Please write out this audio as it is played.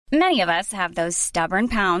Many of us have those stubborn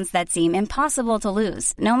pounds that seem impossible to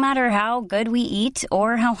lose, no matter how good we eat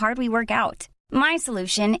or how hard we work out. My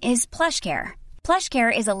solution is PlushCare.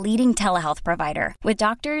 PlushCare is a leading telehealth provider with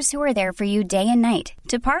doctors who are there for you day and night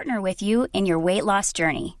to partner with you in your weight loss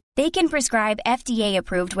journey. They can prescribe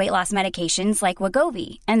FDA-approved weight loss medications like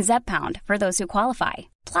Wegovy and Zepbound for those who qualify.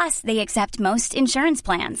 Plus, they accept most insurance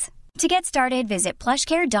plans. To get started, visit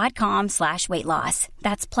plushcare.com/weightloss.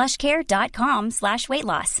 That's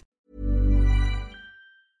plushcare.com/weightloss.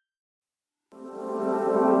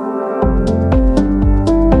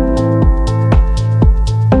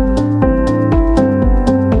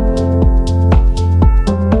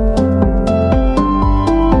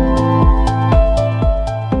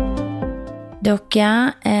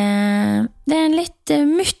 Dere, det en litt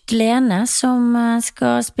mutt Lene som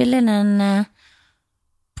skal spille inn en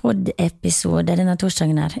podd-episode denne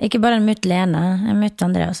torsdagen her. Ikke bare en mutt Lene, en mutt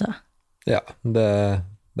André også. Ja, det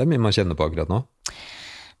mye man kjenner på akkurat nå.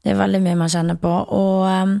 Det veldig mye man kjenner på,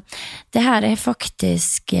 og det her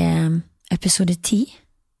faktisk episode 10.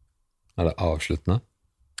 Det avsluttende?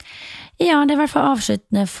 Ja, det i hvert fall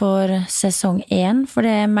avsluttende for sesong 1, for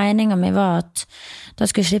det meningen min var at da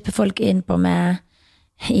skulle jeg slippe folk inn på meg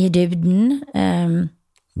i dybden.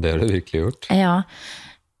 Det har du virkelig gjort. Ja.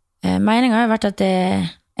 Meningen har vært at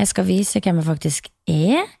jeg skal vise hvem jeg faktisk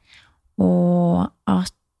og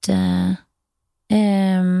at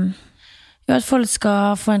at folk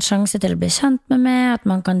skal få en sjanse til å bli kjent med meg, at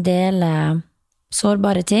man kan dele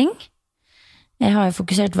sårbare ting. Jeg har jo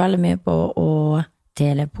fokusert veldig mye på å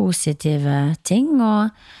dele positive ting, og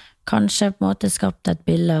kanskje på en måte skapt et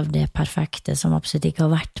bilde av det perfekte som absolutt ikke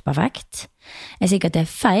har vært perfekt. Jeg sier ikke at det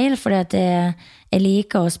feil, fordi at jeg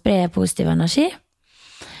liker å spre positiv energi,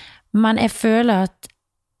 men jeg føler at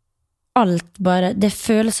det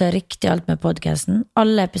føles så riktig alt med podcasten.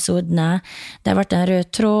 Alle episodene, det har vært en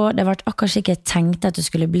rød tråd, det har vært akkurat ikke jeg tenkte at det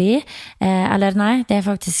skulle bli, eller nei, det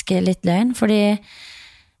faktisk litt løgn, fordi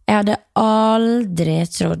jeg hadde aldri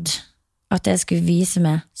trodd at jeg skulle vise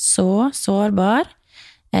meg så sårbar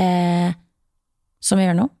som jeg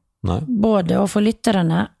gjør nå. Nei. Både for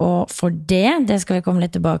lytterne og for det skal vi komme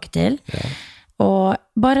litt tilbake til. Ja. Og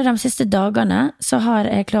bare de siste dagene så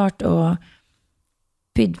har jeg klart å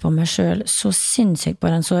bydd på meg selv så sinnssykt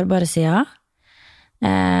på den sårbare siden.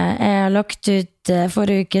 Jeg har lagt ut,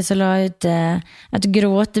 forrige uke så la jeg ut et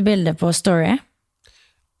gråtebilde på Story.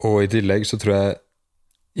 Og i tillegg så tror jeg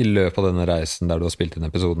i løpet av denne reisen der du har spilt inn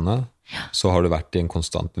episodene, så har du vært i en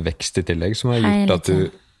konstant vekst i tillegg, som har gjort at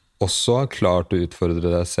du også har klart å utfordre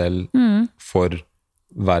deg selv for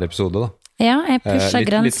hver episode da. Ja, jeg pusher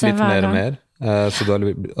grenser hver gang. Litt mer. Så du har,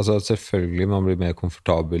 altså selvfølgelig man blir mer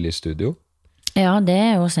komfortabel i studio. Ja, det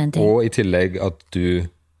jo også en ting. Og i tillegg at du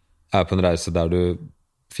på en reise der du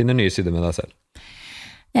finner nye sider med deg selv.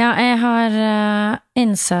 Ja, jeg har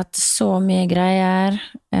innsett så mye greier,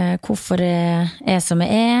 hvorfor jeg som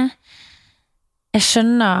jeg Jeg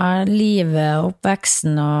skjønner livet,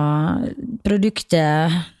 oppveksten og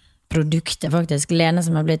produktet faktisk, Lene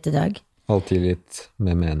som har blitt i dag. Alltid litt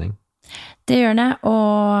med mening. Det gjør det,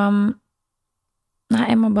 og nei,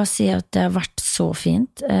 jeg må bare si at det har vært så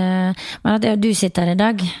fint. Men at du sitter her i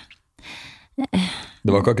dag. Det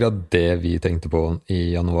var ikke akkurat det vi tenkte på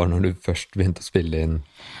i januar når du først begynte å spille inn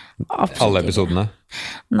alle episodene.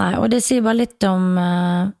 Nei, og det sier bare litt om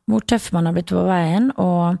hvor tøff man har blitt på veien,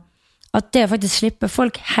 og at det å faktisk slippe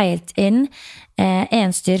folk helt inn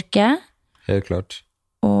en styrke. Helt klart.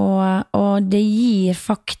 Og det gir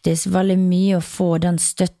faktisk veldig mye å få den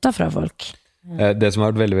støtta fra folk. Det som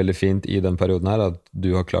har vært veldig, veldig fint i den perioden her, at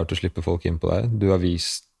du har klart å slippe folk inn på deg. Du har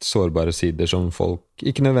vist sårbare sider som folk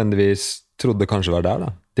ikke nødvendigvis trodde kanskje var der da.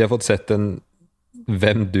 De har fått sett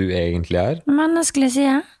hvem du egentlig Menneskelig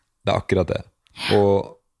side. Det akkurat det.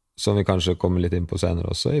 Og som vi kanskje kommer litt inn på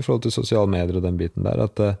senere også, i forhold til sosiale medier og den biten der,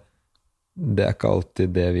 at det ikke alltid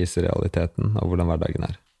det viser realiteten av hvordan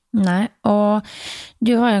hverdagen Nei, og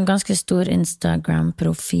du har jo en ganske stor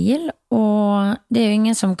Instagram-profil, og det jo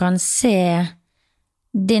ingen som kan se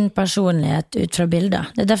din personlighet ut fra bilder.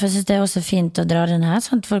 Det derfor jeg synes det også fint å dra den her,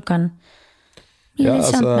 sånn at folk kan bli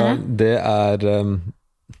litt kjent med det.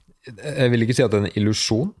 Jeg vil ikke si at det en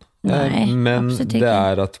illusjon, Nei, men det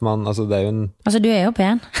at man, altså det jo en... Altså du jo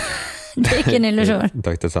pen. Det ikke en illusjon.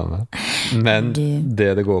 Takk det samme. Men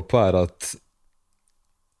det går på at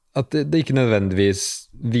det ikke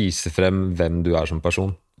nødvendigvis viser frem hvem du som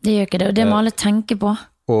person. Det gjør ikke det, og det må alle tenke på.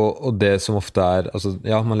 Og det som ofte altså,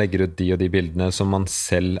 ja, man legger ut de og de bildene som man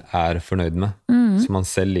selv fornøyd med, som man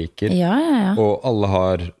selv liker. Ja. Og alle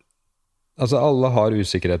har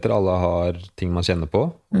usikkerheter, alle har ting man kjenner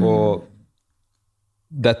på, og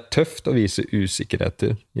det tøft å vise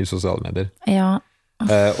usikkerheter i sosiale medier. Ja,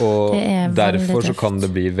 Og det derfor så tøft. kan det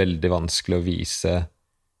bli veldig vanskelig å vise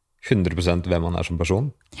 100% hvem man som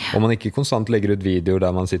person. Om man ikke konstant legger ut videoer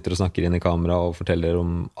der man sitter og snakker inn i kamera og forteller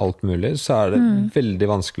om alt mulig, så det veldig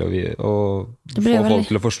vanskelig å få folk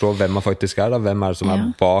til å forstå hvem man faktisk da. Hvem det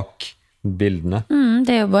som bak bildene.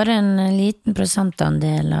 Det jo bare en liten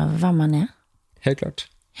prosentandel av hvem man Helt klart.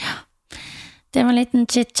 Ja. Det var en liten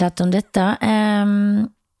chit-chat om dette.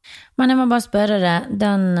 Men jeg må bare spørre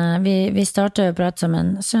deg, vi startet jo å prate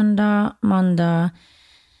sammen søndag, mandag,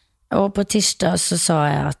 og på tirsdag så sa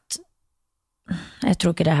jeg at jeg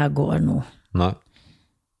tror ikke det her går nå. Nei.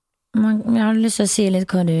 Men jeg har lyst til å si litt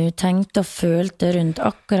hva du tenkte og følte rundt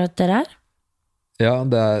akkurat det der. Ja,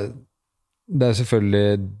 det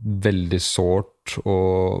selvfølgelig veldig sårt å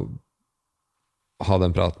ha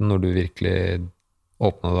den praten når du virkelig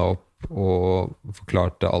åpnet deg opp og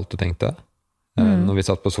forklarte alt du tenkte. Når vi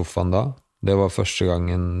satt på sofaen da, det var første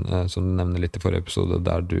gangen, som du nevner litt i forrige episode,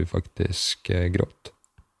 der du faktisk gråt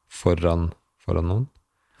foran noen.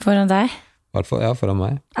 Foran deg? I hvert fall, ja, foran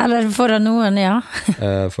meg. Eller foran noen, ja.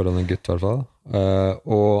 Foran en gutt i hvert fall.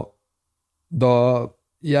 Og da,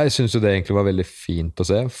 jeg synes jo det egentlig var veldig fint å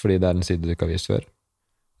se, fordi det en side du ikke har vist før.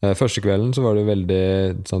 Første kvelden så var det veldig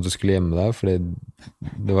sånn at du skulle gjemme deg, fordi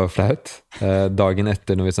det var flaut. Dagen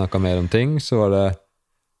etter når vi snakket mer om ting, så var det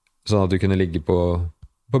sånn at du kunne ligge på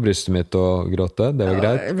brystet mitt og gråte. Det var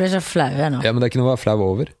greit. Jeg ble så flau nå. Ja, men det ikke noe å være flau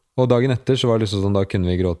over. Og dagen etter så var det liksom sånn, da kunne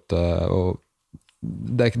vi gråte, og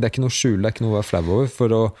det ikke noe skjul, det ikke noe å være flau over.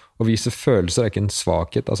 For å vise følelser ikke en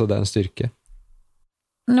svakhet, altså det en styrke.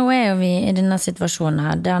 Nå jo vi i denne situasjonen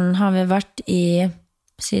her. Den har vi vært i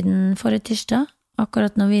siden forrige tirsdag.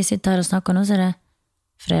 Akkurat når vi sitter her og snakker nå, så det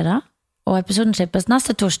fredag. Og episoden slippes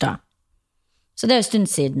neste torsdag. Så det jo en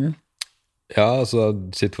stund siden. Ja, altså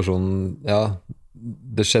situasjonen, ja,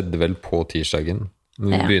 det skjedde vel på tirsdagen.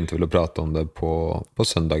 Men vi begynte vel å prate om det på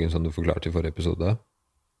søndagen, som du forklarte i forrige episode.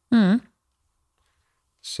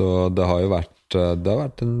 Så det har jo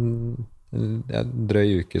vært en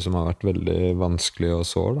drøy uke som har vært veldig vanskelig og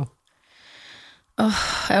sår, da.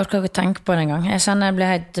 Jeg orker ikke tenke på det en gang. Jeg kjenner jeg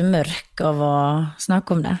blir helt mørk av å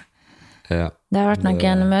snakke om det. Ja, det har vært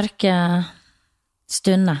noen mørke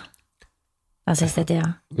stunder den siste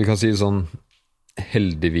tida. Vi kan si sånn,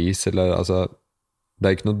 heldigvis, eller altså,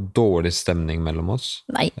 det ikke noe dårlig stemning mellom oss.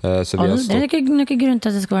 Nei, det ikke noen grunn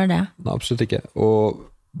til at det skal være det. Nei, absolutt ikke. Og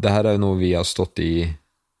det her jo noe vi har stått i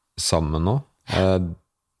sammen nå.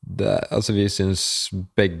 Altså, vi synes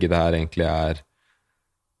begge det her egentlig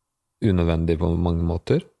unødvendig på mange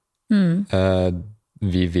måter.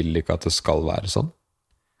 Vi vil ikke at det skal være sånn.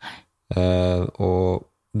 Og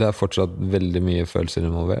det fortsatt veldig mye følelser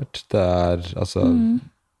involvert. Det altså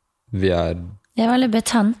vi det veldig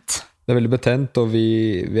betent. Det veldig betent, og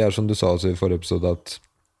vi som du sa også i forrige episode, at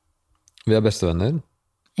vi bestevenner.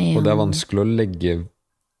 Ja. Og det vanskelig å legge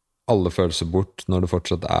alle følelser bort når det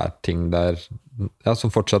fortsatt ting der, ja, som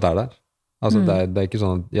fortsatt der. Altså, det ikke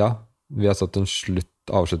sånn at, ja, vi har satt en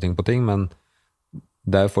avslutning på ting, men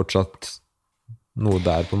det jo fortsatt noe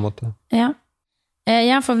der, på en måte. Ja,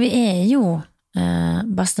 for vi jo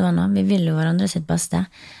bestevenner. Vi vil jo hverandre sitt beste.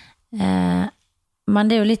 Men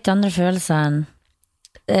det jo litt andre følelser enn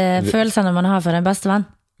følelsene man har for en bestevenn.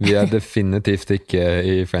 Vi definitivt ikke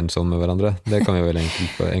i friendzone med hverandre. Det kan vi vel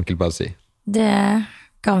enkelt bare si. Det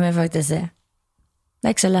kan vi faktisk si.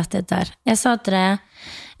 Det ikke så lett dette her. Jeg sa til deg,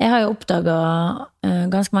 jeg har jo oppdaget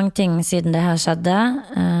ganske mange ting siden det her skjedde.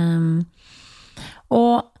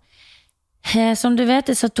 Og som du vet,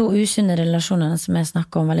 disse 2 usunne relasjonene som jeg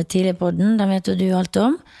snakket om veldig tidlig på den, den vet jo du alt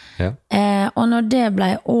om. Ja. Og når det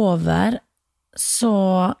ble over, så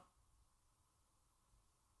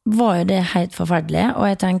var jo det helt forferdelig, og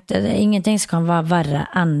jeg tenkte det ingenting som kan være verre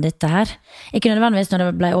enn dette her. Ikke nødvendigvis når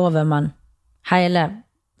det ble over, men hele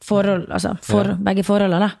forhold, altså begge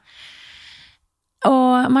forholdene da.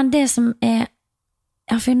 Men det som jeg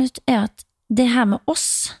har funnet ut at det her med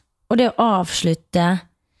oss, og det å avslutte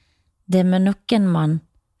det med noen man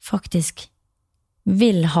faktisk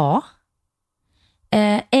vil ha,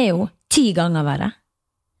 jo 10 ganger verre.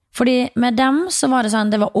 Fordi med dem så var det sånn,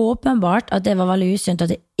 det var åpenbart at det var veldig usunt,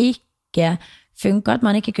 at det ikke funket, at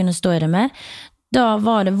man ikke kunne stå i det mer. Da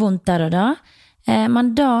var det vondt der og da,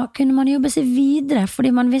 men da kunne man jobbe seg videre,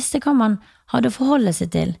 fordi man visste hva man hadde å forholde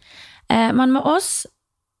seg til. Men med oss,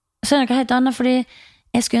 så det noe helt annet, fordi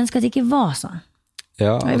jeg skulle ønske at det ikke var sånn.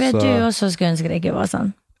 Ja, og jeg vet du også skulle ønske det ikke var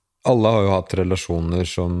sånn. Alle har jo hatt relasjoner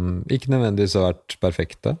som ikke nødvendigvis har vært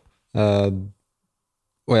perfekte.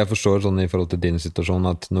 Og jeg forstår sånn i forhold til din situasjon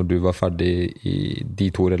at når du var ferdig i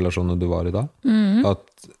de 2 relasjonene du var i da,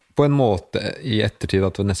 at på en måte i ettertid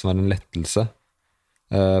at det nesten var en lettelse.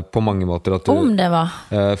 På mange måter. At Om det var.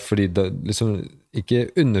 Fordi det liksom ikke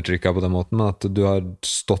undertrykket på den måten, men at du har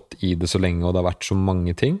stått i det så lenge, og det har vært så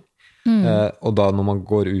mange ting. Og da når man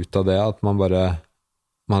går ut av det, at man bare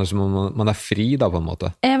man fri da på en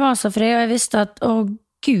måte. Jeg var så fri, og jeg visste at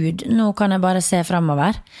Gud, nå kan jeg bare se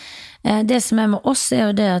fremover. Det som med oss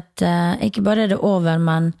jo det at ikke bare det over,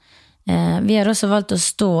 men vi har også valgt å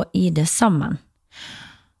stå i det sammen.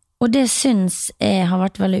 Og det synes jeg har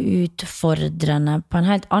vært veldig utfordrende på en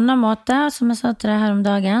helt annen måte, som jeg sa til deg her om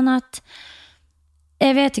dagen, at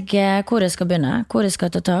jeg vet ikke hvor jeg skal begynne, hvor jeg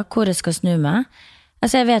skal ta tak, hvor jeg skal snu meg.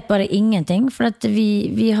 Altså, jeg vet bare ingenting, for at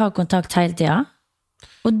vi har kontakt hele tiden.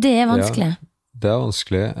 Og det vanskelig. Ja, det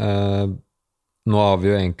vanskelig. Nå har vi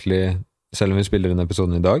jo egentlig, selv om vi spiller inn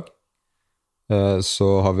episoden i dag, så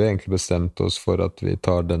har vi egentlig bestemt oss for at vi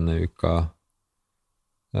tar denne uka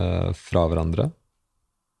fra hverandre.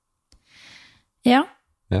 Ja.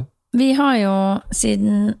 Vi har jo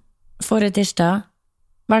siden forrige tirsdag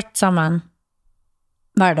vært sammen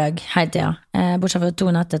hver dag, hele tiden. Bortsett fra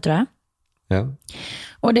 2 netter, tror jeg. Ja.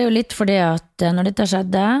 Og det jo litt fordi at når dette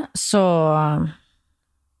skjedde, så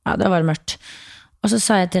det var mørkt. Og så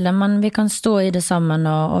sa jeg til dem, men vi kan stå i det sammen,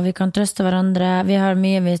 og vi kan trøste hverandre. Vi har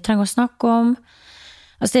mye vi trenger å snakke om.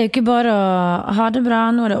 Altså, det jo ikke bare å ha det bra,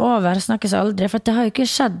 nå det over, snakkes aldri, for det har jo ikke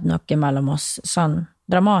skjedd noe mellom oss, sånn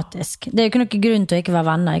dramatisk. Det jo ikke noe grunn til å ikke være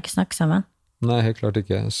venner, ikke snakke sammen. Nei, helt klart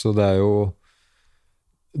ikke. Så det jo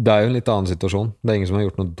en litt annen situasjon. Det ingen som har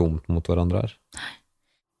gjort noe dumt mot hverandre her. Nei.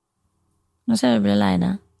 Nå ser du blir lei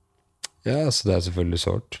det. Ja, så det selvfølgelig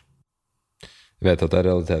sårt. Jeg vet at det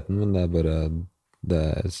realiteten, men det bare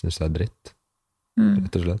jeg synes det dritt.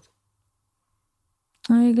 Rett og slett.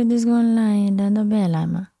 Ikke at du skal være lei det, da blir jeg lei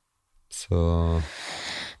meg. Så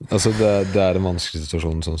altså det en vanskelig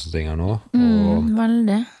situasjon sånn som ting nå. Og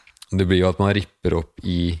veldig. Det blir jo at man ripper opp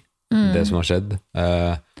i det som har skjedd.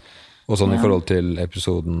 Og sånn i forhold til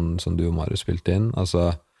episoden som du og Marius spilte inn.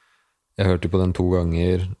 Altså, jeg hørte på den 2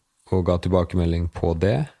 ganger og ga tilbakemelding på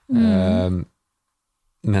det.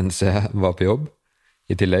 Mens jeg var på jobb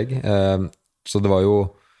i tillegg. Så det var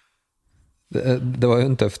jo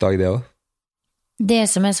en tøff dag det også. Det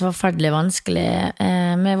som så forferdelig vanskelig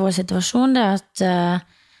med vår situasjon, det at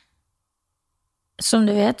som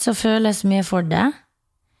du vet, så føles mye for det.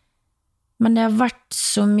 Men det har vært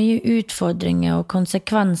så mye utfordringer og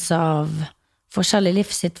konsekvenser av forskjellige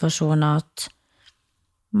livssituasjoner at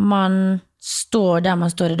man står der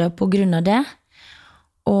man står i dag på grunn av det.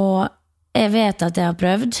 Og jeg vet at jeg har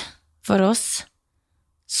prøvd for oss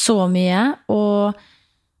så mye, og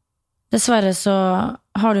dessverre så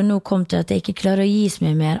har du nå kommet til at jeg ikke klarer å gi så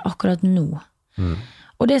mye mer akkurat nå.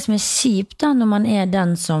 Og det som kjipt da, når man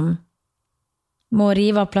den som må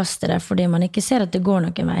rive av plasteret fordi man ikke ser at det går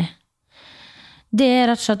noen vei, det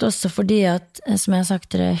rett og slett også fordi at, som jeg har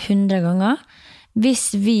sagt det 100 ganger,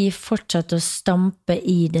 hvis vi fortsetter å stampe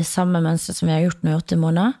i det samme mønstret som vi har gjort nå i 8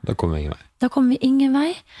 måneder, da kommer vi ingen vei. Da kommer vi ingen vei.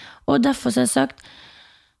 Og derfor så har jeg sagt,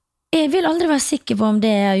 jeg vil aldri være sikker på om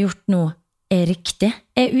det jeg har gjort nå riktig.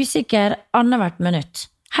 Jeg usikker annethvert minutt.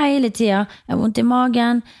 Hele tiden. Jeg har vondt i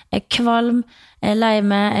magen, jeg kvalm, jeg lei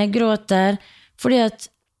meg, jeg gråter, fordi at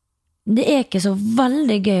det ikke så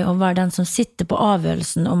veldig gøy å være den som sitter på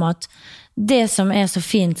avgjørelsen om at det som så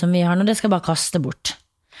fint som vi har nå, det skal bare kaste bort.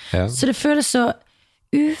 Ja. Så det føles så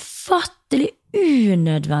ufattelig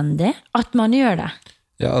unødvendig at man gjør det.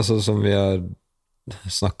 Ja, altså som vi har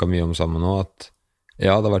snakket mye om sammen nå, at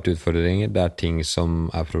ja, det har vært utfordringer, det ting som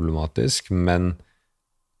problematisk, men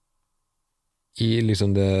i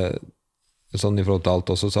liksom det, sånn i forhold til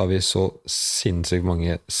alt også, så har vi så sinnssykt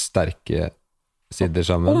mange sterke sider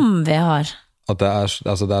sammen. Om vi har. At det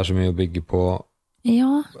altså det så mye å bygge på.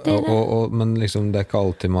 Ja, det det. Men liksom, det ikke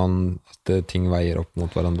alltid at ting veier opp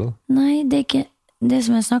mot hverandre. Nei, det ikke det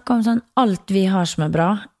som jeg snakker om, sånn, alt vi har som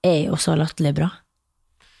bra, jo så latterlig bra.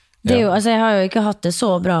 Det jo, altså, jeg har jo ikke hatt det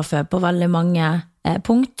så bra før på veldig mange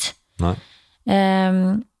punkt. Nei.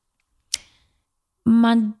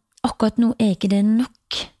 Men akkurat nå ikke det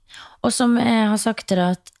nok. Og som jeg har sagt til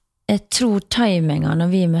deg, at jeg tror timingen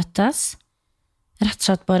når vi møttes rett og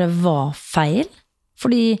slett bare var feil.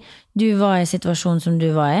 Fordi du var i situasjonen som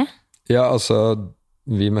du var i. Ja, altså,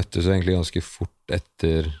 vi møttes jo egentlig ganske fort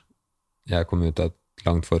etter jeg kom ut av et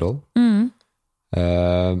langt forhold.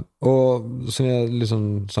 Og som jeg liksom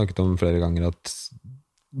snakket om flere ganger, at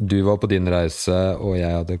du var på din reise, og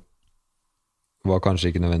jeg var kanskje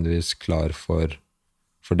ikke nødvendigvis klar for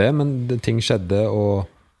det, men ting skjedde, og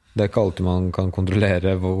det ikke alltid man kan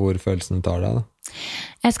kontrollere hvor følelsene tar deg. Da.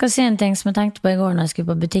 Jeg skal si en ting som jeg tenkte på i går når jeg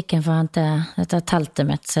skulle på butikken for å hente dette teltet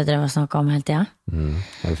mitt, så jeg drev og snakket om hele tiden.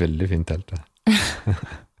 Det er et veldig fint telt.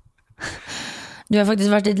 Du har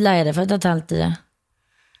faktisk vært litt lei deg for dette teltet, du.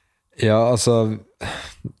 Ja, altså,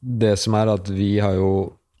 det som at vi har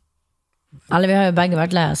jo begge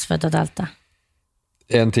vært lei oss for dette teltet.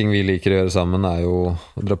 En ting vi liker å gjøre sammen jo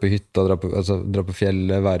å dra på hytta, dra på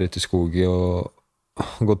fjellet, være ute i skogen og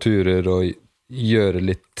gå turer og gjøre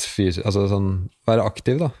litt fysisk, altså sånn, være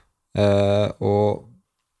aktiv da. Og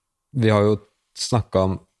vi har jo snakket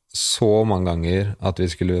om så mange ganger at vi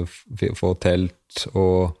skulle få telt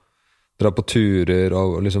og dra på turer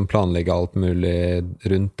og liksom planlegge alt mulig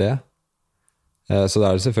rundt det. Så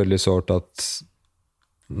det det selvfølgelig sårt at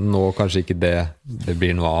nå kanskje ikke det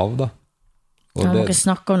blir noe av da. Og jeg må ikke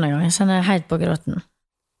snakke om det engang, jeg kjenner helt på gråten.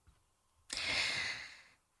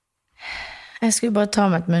 Jeg skulle bare ta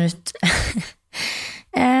meg et minutt.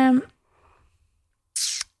 Jeg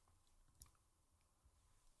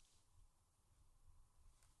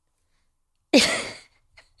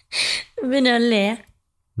begynner å le.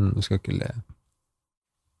 Du skal ikke le.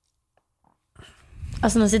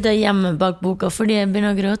 Altså nå sitter jeg hjemme bak boka fordi jeg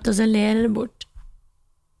begynner å gråte, og så ler det bort.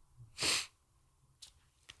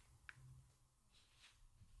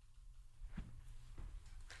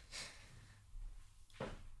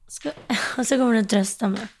 Og så kommer det trøste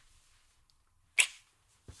meg.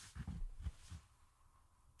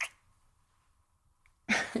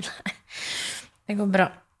 Nei, det går bra.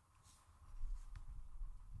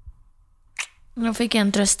 Nå fikk jeg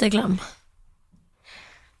en trøsteklem.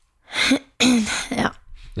 Ja.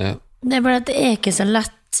 Det bare at det ikke så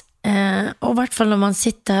lett, og i hvert fall når man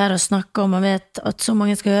sitter her og snakker om og vet at så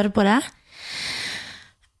mange skal høre på det,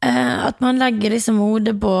 at man legger liksom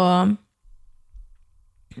hodet på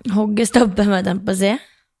hoggestabben, må jeg tenke på å si.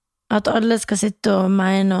 At alle skal sitte og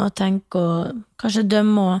mene og tenke og kanskje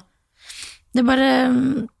dømme og det bare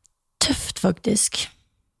tøft faktisk.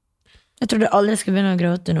 Jeg trodde aldri jeg skulle begynne å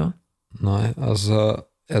gråte nå. Nei, altså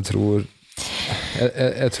jeg tror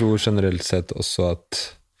generelt sett også at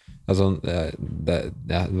altså,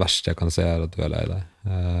 det verste jeg kan se at du lei deg.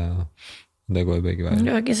 Det går jo begge veier.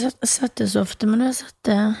 Du har ikke sett det så ofte, men du har sett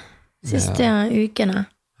det siste ukene.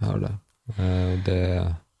 Jeg har det.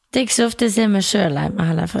 Det er ikke så ofte jeg ser meg selv lei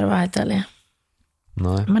meg heller, for å være helt ærlig.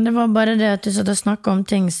 Nei. Men det var bare det at du satt og snakket om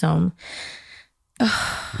ting som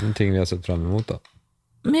ting vi har sett frem imot da.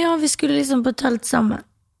 Men ja, vi skulle liksom på telt sammen.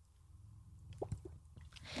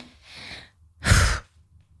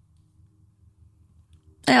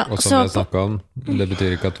 Ja, og som vi har snakket om, det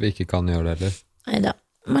betyr ikke at vi ikke kan gjøre det heller. Neida.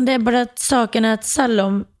 Men det bare at saken at selv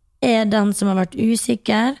om jeg den som har vært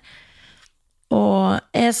usikker, og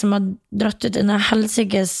jeg som har dratt ut denne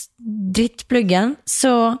helsikes drittpluggen,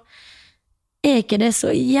 så ikke det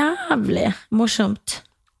så jævlig morsomt.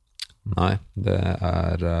 Nei, det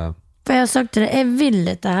For jeg har sagt til deg, jeg vil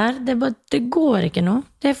dette her, det går ikke nå.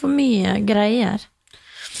 Det for mye greier.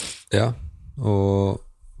 Ja, og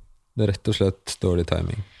det rett og slett dårlig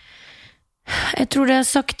timing. Jeg tror jeg har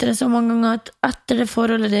sagt til deg så mange ganger at etter det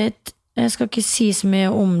forholdet ditt, jeg skal ikke si så mye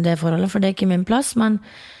om det forholdet, for det ikke min plass, men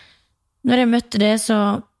når jeg møtte det, så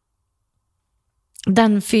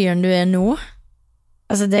den fyren du nå,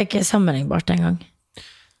 altså det ikke sammenlignbart engang.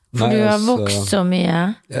 For nei, du har vokst så mye.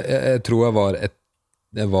 Jeg tror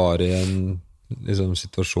jeg var i en liksom,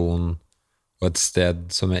 situasjon og et sted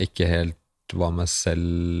som jeg ikke helt var meg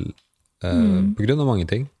selv på grunn av mange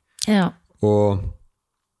ting. Ja. Og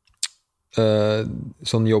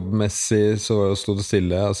sånn jobbmessig så stod det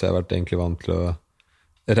stille, altså jeg har vært egentlig vant til å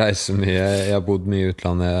reise mye, jeg har bodd mye i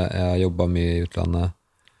utlandet, jeg har jobbet mye i utlandet,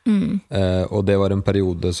 og det var en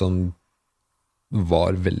periode som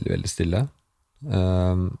var veldig, veldig stille.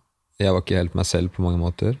 Jeg var ikke helt meg selv på mange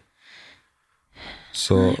måter.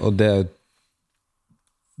 Så, og det jo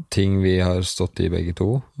ting vi har stått i begge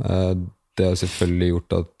to. Det har selvfølgelig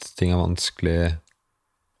gjort at ting vanskelig,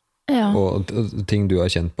 og ting du har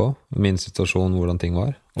kjent på, min situasjon, hvordan ting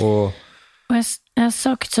var. Og jeg har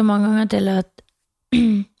sagt så mange ganger til at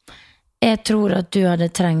jeg tror at du hadde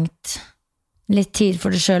trengt litt tid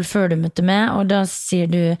for deg selv før du møtte meg, og da sier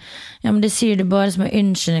du, ja, men det sier du bare som en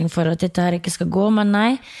unnskyldning for at dette her ikke skal gå, men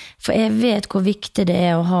nei, for jeg vet hvor viktig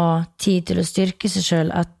det å ha tid til å styrke seg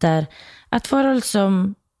selv etter et forhold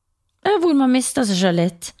som, hvor man mister seg selv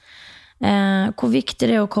litt. Hvor viktig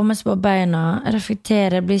det å komme seg på beina,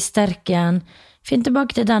 reflektere, bli sterk igjen, finne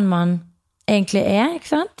tilbake til den man egentlig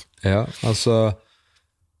ikke sant? Ja, altså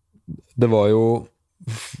det var jo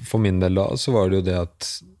for min del da, så var det jo det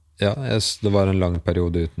at det var en lang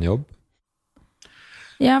periode uten jobb.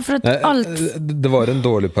 Ja, for at alt... Det var en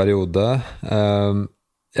dårlig periode.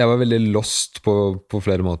 Jeg var veldig lost på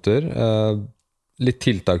flere måter. Litt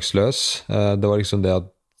tiltaksløs. Det var liksom det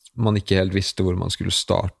at man ikke helt visste hvor man skulle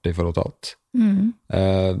starte i forhold til alt.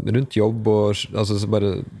 Rundt jobb og altså,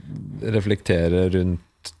 bare reflektere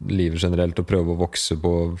rundt livet generelt og prøve å vokse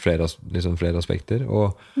på flere aspekter.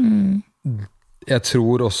 Og jeg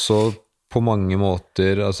tror også på mange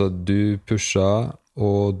måter, altså du pusha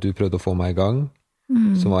og du prøvde å få meg i gang,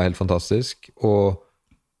 som var helt fantastisk. Og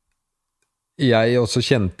jeg også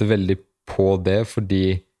kjente veldig på det, fordi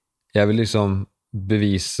jeg vil liksom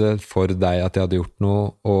bevise for deg at jeg hadde gjort noe,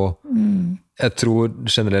 og jeg tror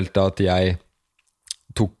generelt da at jeg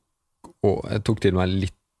tok til meg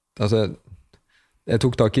litt, altså jeg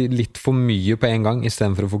tok tak i litt for mye på en gang, i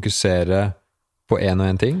stedet for å fokusere på en og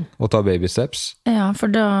en ting, og ta baby steps. Ja,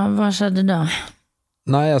 for da, hva skjedde da?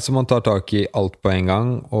 Nei, altså man tar tak i alt på en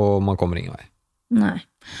gang, og man kommer ingen vei. Nei.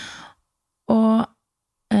 Og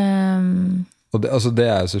det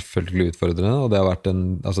er selvfølgelig utfordrende, og det har vært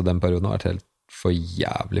den perioden har vært helt for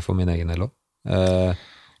jævlig for min egen del også.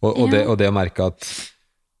 Og det å merke at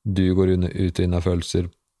du går ut og inn av følelser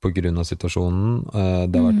på grunn av situasjonen,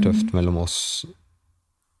 det har vært tøft mellom oss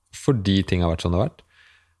fordi ting har vært sånn det har vært.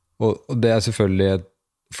 Og det er selvfølgelig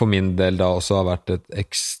for min del da også har vært et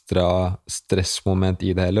ekstra stressmoment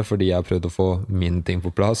i det hele, fordi jeg har prøvd å få min ting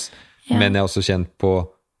på plass, men jeg har også kjent på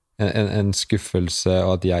en skuffelse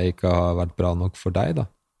og at jeg ikke har vært bra nok for deg da.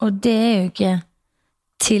 Og det er jo ikke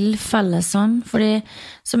tilfellet sånn, fordi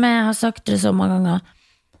som jeg har sagt det så mange ganger,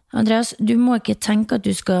 Andreas, du må ikke tenke at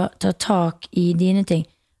du skal ta tak i dine ting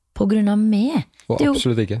på grunn av meg. Og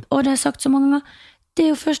absolutt ikke. Og det har jeg sagt så mange ganger, det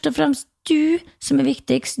er jo først og fremst du som er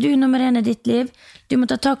viktigst, du er nummer 1 i ditt liv, du må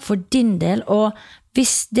ta tak for din del, og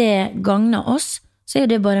hvis det gagner oss, så er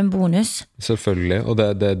det bare en bonus. Selvfølgelig, og det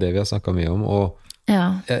er det vi har snakket mye om, og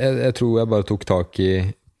jeg tror jeg bare tok tak i,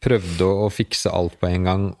 prøvde å fikse alt på en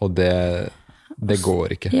gang, og det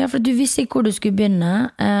går ikke. Ja, for du visste ikke hvor du skulle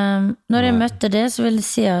begynne. Når jeg møtte det, så vil jeg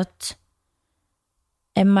si at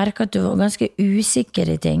jeg merket at du var ganske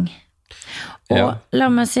usikker i ting. Og la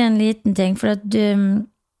meg si en liten ting, for at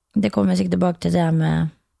det kommer jeg sikkert tilbake til det med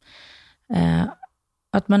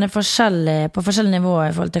at man er forskjellig, på forskjellige nivåer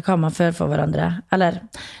i forhold til hva man føler for hverandre. Eller,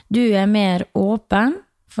 du er mer åpen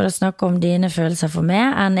for å snakke om dine følelser for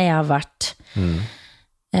meg enn jeg har vært.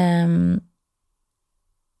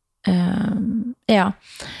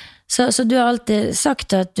 Så du har alltid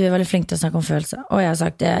sagt at du er veldig flink til å snakke om følelser, og jeg har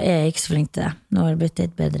sagt at jeg er ikke så flink til det. Nå har det blitt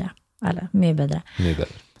litt bedre, eller mye bedre.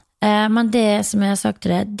 Men det som jeg har sagt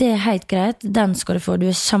til deg, det er helt greit, den skal du få. Du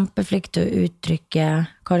er kjempeflink til å uttrykke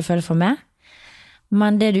hva du føler for meg,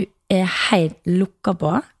 men det du er helt lukket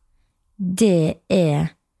på, det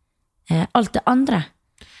er alt det andre.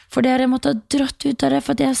 For det har jeg måttet ha dratt ut av det,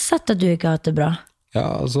 for jeg har sett at du ikke har hatt det bra. Ja,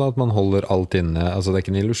 altså at man holder alt inne, altså det er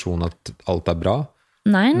ikke en illusion at alt er bra,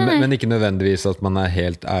 nei. Men ikke nødvendigvis at man er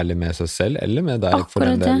helt ærlig med seg selv, eller med deg. Akkurat for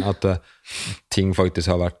den delen, at ting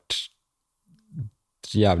faktisk har vært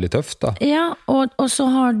jævlig tøft da. Ja, og så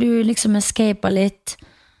har du liksom escapet litt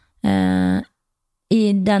i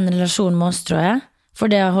den relasjonen med oss, tror jeg,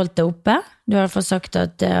 for det har holdt det oppe. Du har i hvert fall sagt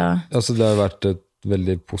at det altså det har vært et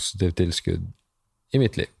veldig positivt tilskudd i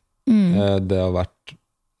mitt liv. Det har vært,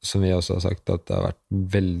 som vi også har sagt, at det har vært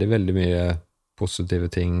veldig, veldig mye positive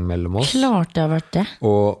ting mellom oss. Klart det har vært det.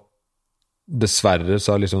 Og dessverre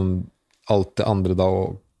så har liksom alt det andre da,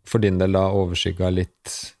 for din del da, overskygget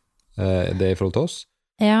litt det i forhold til oss.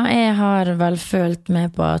 Ja, jeg har vel følt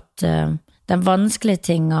med på at den vanskelige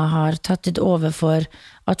tinga har tatt litt over for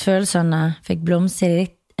at følelsene fikk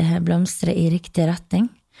blomstre i riktig retning.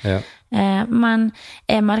 Ja. Men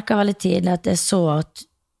jeg merket veldig tidlig at jeg så at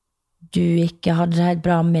du ikke hadde det helt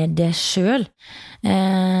bra med det selv.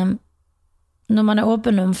 Når man er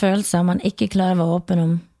åpen om følelser, man ikke klarer å være åpen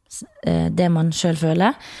om det man selv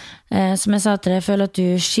føler. Som jeg sa til deg, jeg føler at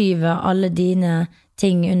du skyver alle dine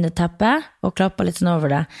ting under teppet og klapper litt sånn over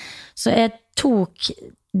det. Så jeg tok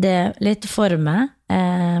det litt for meg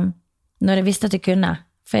når jeg visste at jeg kunne.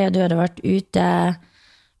 For du hadde vært ute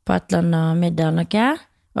på et eller annet middag eller noe,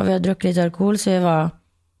 og vi hadde drukket litt alkohol, så jeg var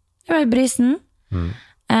i brisen.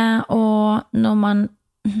 Og når man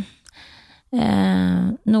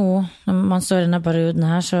nå, når man står i denne perioden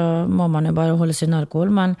her, så må man jo bare holde seg unna alkohol,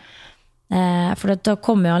 men for da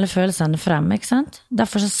kommer jo alle følelsene frem, ikke sant?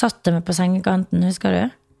 Derfor så satt jeg meg på sengekanten, husker du?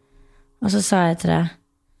 Og så sa jeg til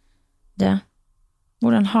deg,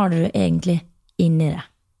 hvordan har du det egentlig inni det?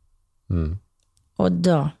 Og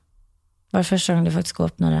da var det første gang du faktisk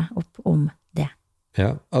åpnet det opp om det.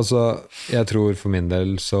 Ja, altså, jeg tror for min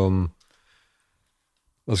del som,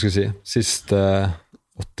 hva skal jeg si, siste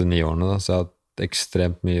 8-9 årene da, så jeg har hatt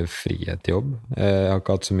ekstremt mye frihet til jobb. Jeg har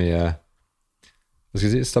ikke hatt så mye, hva skal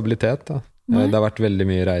jeg si, stabilitet da. Det har vært veldig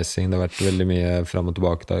mye reising, det har vært veldig mye frem og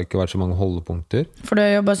tilbake, det har ikke vært så mange holdepunkter. For du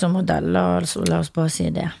har jobbet som modell, la oss bare si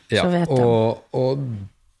det, så vet jeg. Og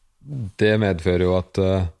det medfører jo at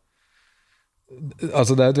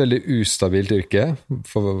altså det er et veldig ustabilt yrke,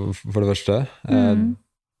 for det første.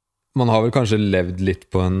 Man har vel kanskje levd litt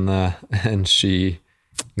på en sky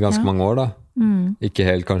i ganske mange år da. Ikke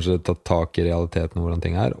helt kanskje tatt tak i realiteten og hvordan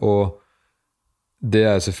ting er, og det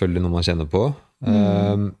er selvfølgelig noe man kjenner på.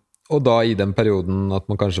 Og da i den perioden at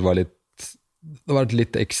man kanskje det var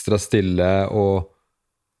litt ekstra stille, og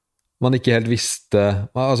man ikke helt visste,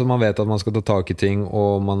 altså man vet at man skal ta tak i ting,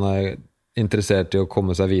 og man er interessert i å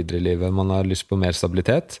komme seg videre i livet, man har lyst på mer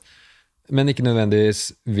stabilitet, men ikke nødvendigvis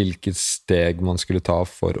hvilket steg man skulle ta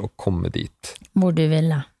for å komme dit. Hvor du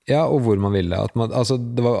ville. Ja, og hvor man ville. Altså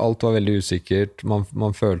alt var veldig usikkert,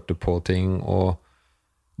 man følte på ting, og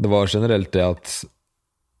det var generelt det at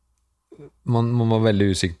man var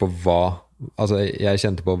veldig usikker på hva, altså jeg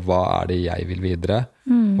kjente på hva er det jeg vil videre,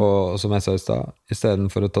 og som jeg sa i sted, i stedet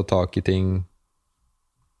for å ta tak i ting,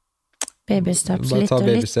 baby steps,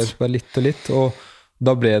 bare litt og litt, og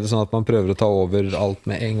da ble det sånn at man prøver å ta over alt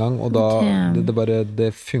med en gang, og da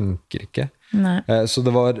det funker ikke. Så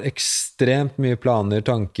det var ekstremt mye planer,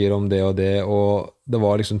 tanker om det, og det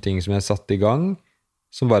var liksom ting som jeg satte i gang,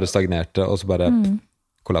 som bare stagnerte, og så bare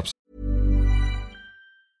kollapset.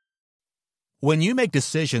 When you make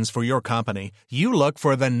decisions for your company, you look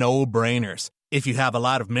for the no-brainers. If you have a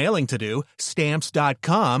lot of mailing to do,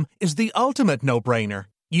 Stamps.com is the ultimate no-brainer.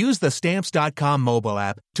 Use the Stamps.com mobile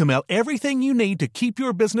app to mail everything you need to keep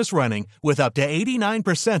your business running with up to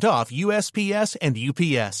 89% off USPS and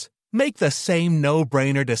UPS. Make the same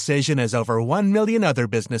no-brainer decision as over 1 million other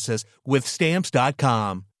businesses with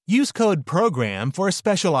Stamps.com. Use code PROGRAM for a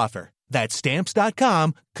special offer. That's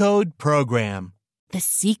Stamps.com, code PROGRAM. The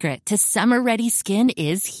secret to summer-ready skin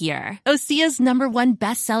is here. Osea's #1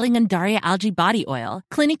 best-selling Undaria Algae Body Oil,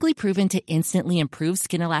 clinically proven to instantly improve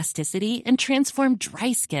skin elasticity and transform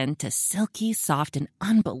dry skin to silky, soft, and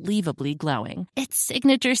unbelievably glowing. Its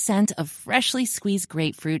signature scent of freshly squeezed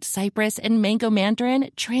grapefruit, cypress, and mango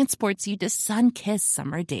mandarin transports you to sun-kissed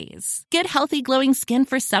summer days. Get healthy, glowing skin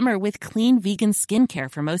for summer with clean vegan skincare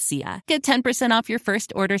from Osea. Get 10% off your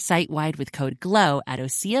first order site-wide with code GLOW at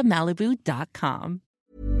OseaMalibu.com.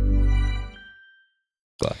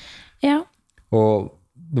 Ja. Og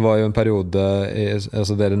det var jo en periode,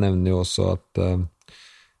 altså dere nevner jo også at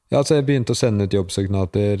altså jeg begynte å sende ut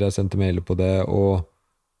jobbsøknader, jeg sendte mailer på det, og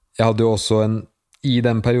jeg hadde jo også i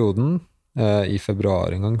den perioden, i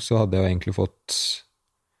februar en gang, så hadde jeg jo egentlig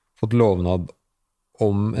fått lovnad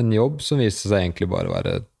om en jobb som viste seg egentlig bare å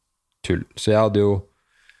være tull. Så jeg hadde jo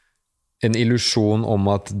en illusion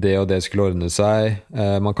om at det og det skulle ordne seg.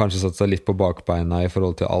 Man kanskje satte seg litt på bakbeina i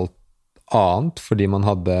forhold til alt annet, fordi man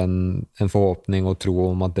hadde en forhåpning og tro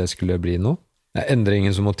om at det skulle bli noe.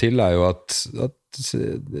 Endringen som må til er jo at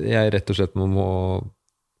jeg rett og slett må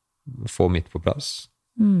få mitt på plass.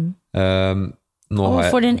 Og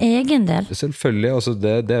for din egen del? Selvfølgelig, altså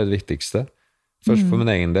det er det viktigste. Først for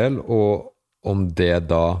min egen del, og om det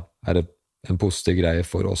da er en positiv greie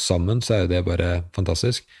for oss sammen, så er det bare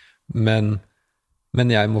fantastisk. Men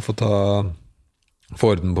jeg må få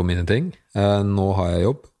orden på mine ting. Nå har jeg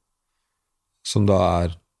jobb, som da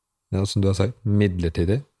ja, som du har sagt,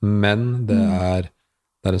 midlertidig, men det er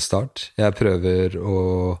en start. Jeg prøver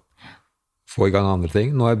å få i gang andre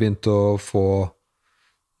ting. Nå har jeg begynt å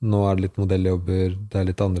nå er det litt modelljobber, det er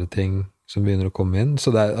litt andre ting som begynner å komme inn,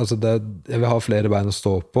 så jeg vil ha flere bein å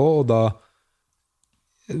stå på, og da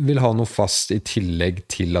vil ha noe fast i tillegg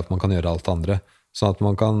til at man kan gjøre alt andre, sånn at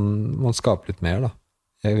man skaper litt mer da.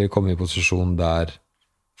 Jeg vil komme i posisjon der,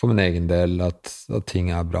 for min egen del, at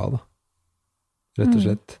ting er bra da. Rett og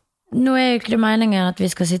slett. Nå er jo ikke det meningen at vi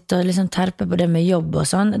skal sitte og liksom terpe på det med jobb og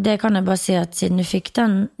sånn. Det kan jeg bare si at siden du fikk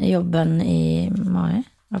den jobben i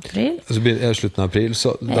april. Altså i slutten av april, så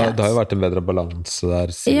det har jo vært en bedre balanse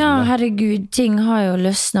der siden. Ja, herregud, ting har jo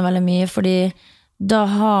løsnet veldig mye, fordi da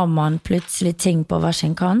har man plutselig ting på hver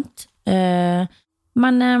sin kant.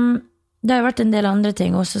 Men det har jo vært en del andre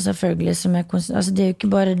ting også selvfølgelig, som altså det er jo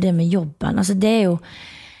ikke bare det med jobben. Altså det er jo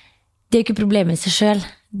ikke problemet i seg selv.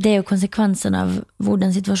 Det er jo konsekvensen av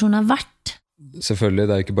hvordan situasjonen har vært. Selvfølgelig,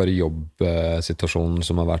 det er ikke bare jobbsituasjonen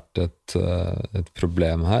som har vært et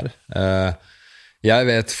problem her. Jeg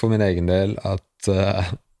vet for min egen del at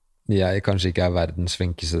jeg kanskje ikke er verdens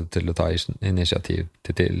flinkeste til å ta initiativ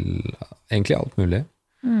til egentlig alt mulig.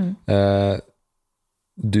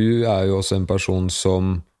 Du er jo også en person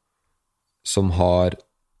som har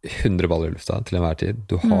 100 baller I lufta til enhver tid.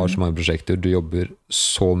 Du har så mange prosjekter, du jobber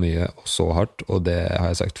så mye og så hardt, og det har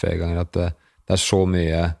jeg sagt flere ganger, at det så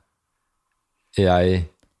mye jeg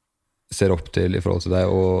ser opp til I forhold til deg,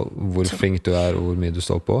 og hvor flink du og hvor mye du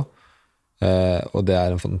står på. Og det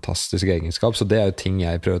en fantastisk egenskap, så det jo ting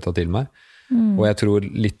jeg prøver å ta til meg. Og jeg tror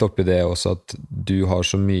litt oppi det også at du har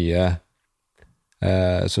så mye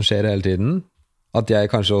som skjer hele tiden, at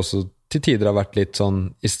jeg kanskje også til tider har vært litt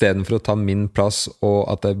sånn, I stedet for å ta min plass,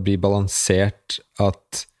 og at det blir balansert,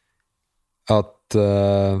 at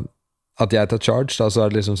jeg tar charge, da,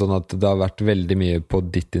 så det liksom sånn at det har vært veldig mye på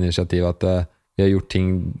ditt initiativ, at vi har gjort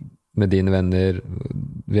ting med dine venner,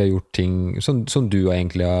 vi har gjort ting som du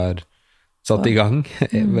egentlig har satt I gang,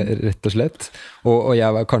 rett og slett. Og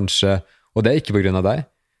jeg var kanskje, og det ikke på grunn av deg,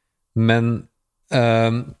 men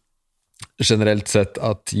generelt sett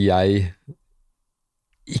at jeg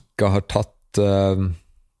ikke har tatt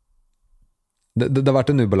det har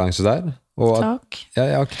vært en ubalanse der og at,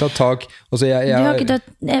 jeg har ikke tatt tak altså du har ikke tatt,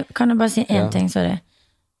 kan jeg bare si en ting, sorry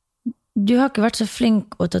du har ikke vært så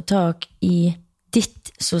flink å ta tak I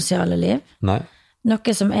ditt sosiale liv Nei.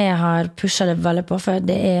 Noe som jeg har pushet det veldig på for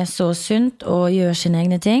det så sunt å gjøre sine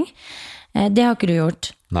egne ting det har ikke du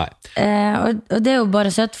gjort Nei. Og det jo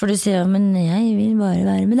bare søtt for du sier, men jeg vil bare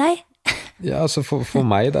være med deg Ja, altså for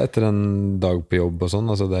meg da, etter en dag på jobb og sånn,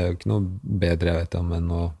 altså det jo ikke noe bedre jeg vet om enn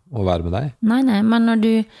å være med deg. Nei, men når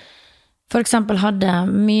du for eksempel hadde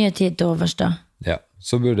mye tid til overs da. Ja,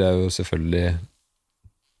 så burde jeg jo selvfølgelig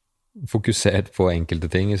fokusert på enkelte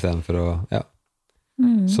ting I stedet for å, ja.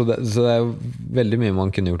 Så det jo veldig mye man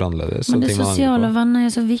kunne gjort annerledes. Men det sosiale venner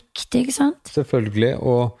så viktig, ikke sant? Selvfølgelig,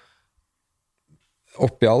 og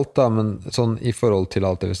oppi alt da, men sånn I forhold til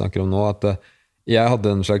alt det vi snakker om nå, at jeg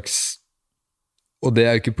hadde en slags og det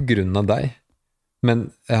jo ikke på grunn av deg,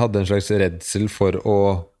 men jeg hadde en slags redsel for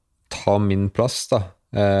å ta min plass da,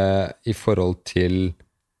 I forhold til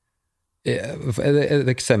et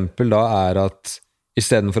eksempel da at I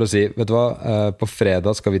stedet for å si, vet du hva, på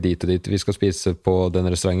fredag skal vi dit og dit, vi skal spise på den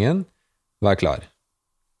restauranten, vær klar.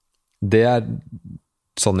 Det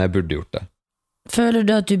sånn jeg burde gjort det. Føler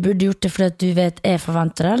du at du burde gjort det fordi at du vet jeg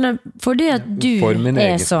forventer det, eller fordi at du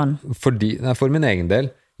sånn? For min egen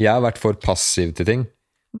del. Jeg har vært for passiv til ting.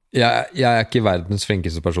 Jeg ikke verdens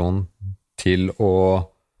flinkeste person til å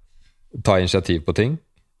ta initiativ på ting.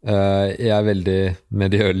 Jeg veldig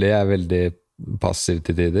medgjørlig, jeg veldig passiv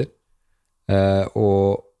til tider.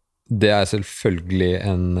 Og det selvfølgelig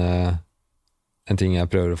en ting jeg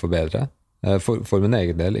prøver å forbedre. For min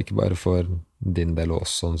egen del, ikke bare for din del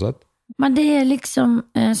også, sånn sett. Men det liksom,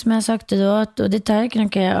 som jeg har sagt det da, og dette ikke noe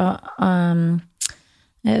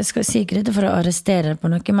jeg skal si ikke dette for å arrestere på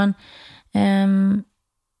noe, men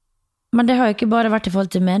det har jo ikke bare vært I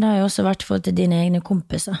forhold til meg, det har jo også vært I forhold til dine egne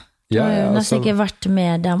kompiser. Du har jo nesten ikke vært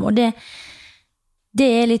med dem, og det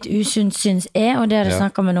litt usunt, synes jeg, og det har jeg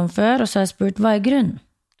snakket med noen før, og så har jeg spurt, hva grunnen?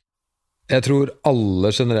 Jeg tror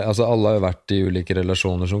alle generelt, alle har jo vært I ulike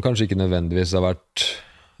relasjoner som kanskje ikke nødvendigvis har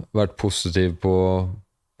vært positiv på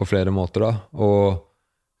flere måter da, og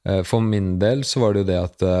for min del så var det jo det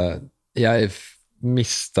at jeg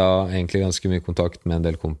mistet egentlig ganske mye kontakt med en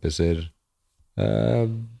del kompiser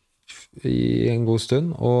I en god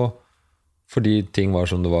stund, og fordi ting var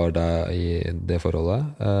som det var der I det forholdet.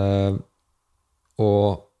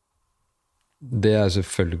 Og det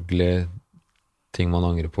selvfølgelig ting man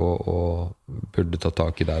angrer på og burde ta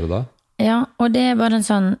tak I der og da. Ja, og det bare en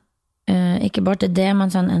sånn, ikke bare til det,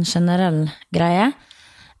 men sånn en generell greie.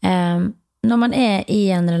 Når man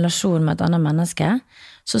I en relasjon med et annet menneske,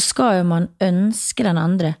 så skal jo man ønske den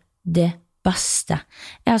andre det beste.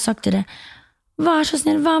 Jeg har sagt til det, vær så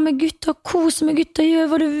snill, vær med gutta, kos med gutta, gjør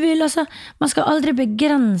hva du vil. Altså, man skal aldri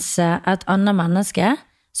begrense et annet menneske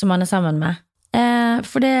som man sammen med.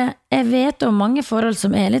 For jeg vet om mange forhold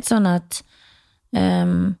som litt sånn at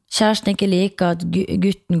kjæresten ikke liker at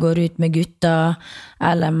gutten går ut med gutta,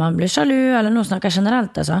 eller man blir sjalu, eller nå snakker jeg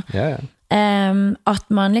generelt, altså. Ja. At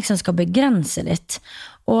man liksom skal begrense litt.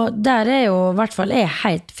 Og der jo I hvert fall jeg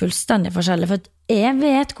helt fullstendig forskjellig, for at jeg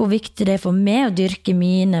vet hvor viktig det for meg å dyrke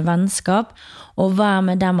mine vennskap, og være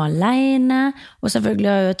med dem alene, og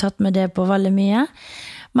selvfølgelig har jeg jo tatt med det på veldig mye.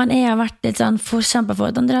 Men jeg har vært litt sånn forkjemper for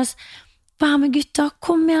at Andreas, vær med gutta,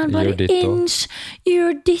 kom igjen, bare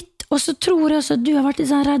gjør ditt, og så tror jeg også at du har vært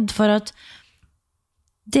litt sånn redd for at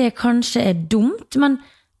det kanskje dumt, men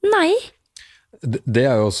nei. Det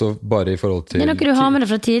jo også bare I forhold til... Det noe du har med det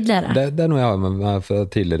fra tidligere. Det noe jeg har med meg fra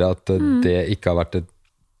tidligere, at det ikke har vært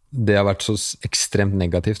det har vært så ekstremt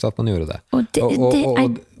negativt at man gjorde det. Og jeg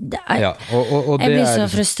blir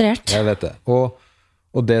så frustrert. Jeg vet det. Og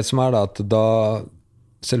det som da, at da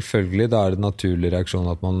selvfølgelig da det naturlig reaksjon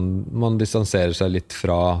at man distanserer seg litt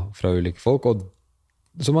fra ulike folk, og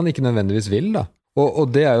som man ikke nødvendigvis vil da. Og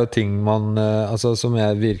det jo ting altså, som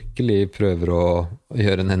jeg virkelig prøver å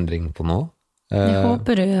gjøre en endring på nå. Jeg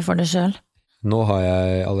håper du gjør for deg selv. Nå har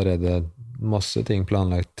jeg allerede masse ting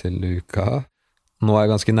planlagt til uka. Nå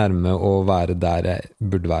jeg ganske nærme å være der jeg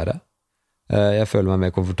burde være. Jeg føler meg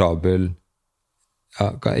mer komfortabel,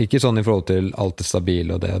 ikke sånn i forhold til alt det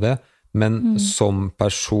stabile og det, men som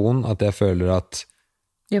person at jeg føler at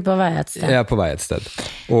du på vei et sted. Jeg på vei et sted.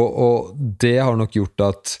 Og det har nok gjort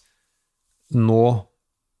at nå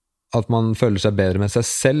at man føler seg bedre med seg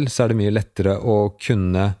selv, så det mye lettere å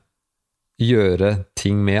kunne gjøre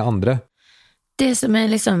ting med andre. Det som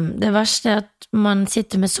liksom det verste at man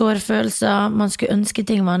sitter med sårfølelser, man skulle ønske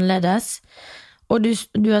ting var annerledes, og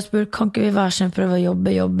du har spurt, kan ikke vi hver sin prøve å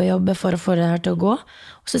jobbe for å få det her til å gå?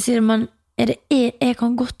 Og så sier man, jeg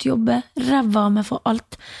kan godt jobbe, ræva meg for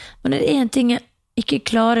alt, men det en ting jeg ikke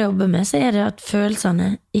klarer å jobbe med, så det at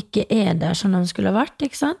følelsene ikke der som de skulle ha vært,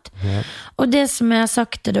 ikke sant? Ja. Og det som jeg har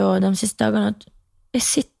sagt til deg de siste dagene, at jeg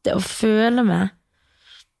sitter og føler meg,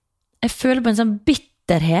 jeg føler på en sånn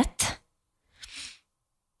bitterhet,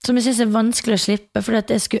 som jeg synes vanskelig å slippe, fordi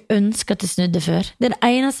at jeg skulle ønske at jeg snudde før. Det det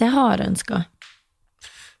eneste jeg har ønsket.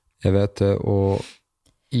 Jeg vet det, og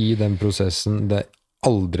i den prosessen, det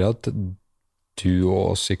aldri at du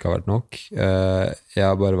og oss ikke har vært nok. Jeg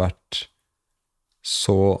har bare vært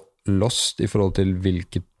så lost i forhold til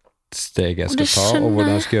hvilket steg jeg skal ta, og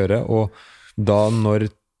hvordan jeg skal gjøre, og da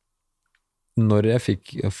når jeg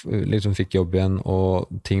fikk jobb igjen, og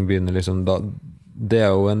ting begynner liksom, da, det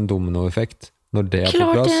jo en dominoeffekt. Når det på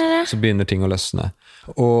plass, så begynner ting å løsne.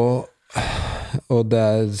 Og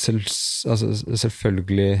det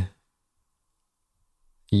selvfølgelig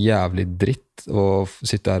jævlig dritt å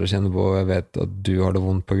sitte her og kjenne på, og jeg vet at du har det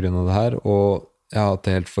vondt på grunn av det her, og jeg har hatt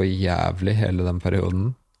det helt for jævlig hele den perioden.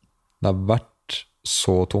 Det har vært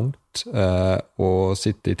så tungt å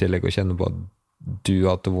sitte i tillegg og kjenne på at du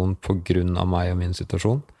har hatt det vondt på grunn av meg og min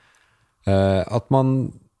situasjon. At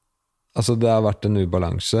man, altså det har vært en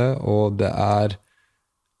ubalanse, og det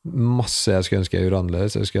masse jeg skulle ønske jeg gjorde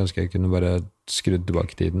annerledes. Jeg skulle ønske jeg kunne bare skrudd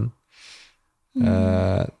tilbake tiden.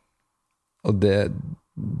 Og det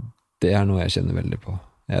noe jeg kjenner veldig på.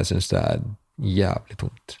 Jeg synes det jævlig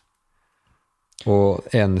tungt. Og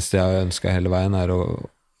eneste jeg har ønsket hele veien å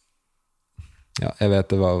jeg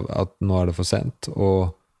vet at nå det for sent,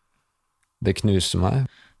 og det knuser meg.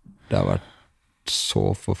 Det har vært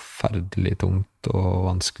så forferdelig tungt og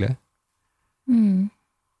vanskelig.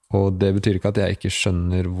 Og det betyr ikke at jeg ikke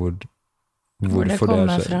skjønner hvorfor det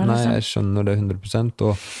skjer. Nei, jeg skjønner det 100%.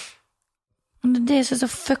 Og det så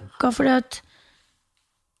fucka, fordi at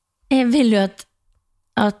jeg vil jo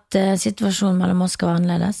at situasjonen mellom oss skal være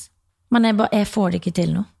annerledes. Men jeg får det ikke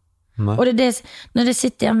til nå. Nei. Og når jeg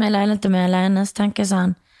sitter hjemme i leiligheten med alene, så tenker jeg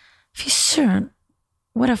sånn, fy søren,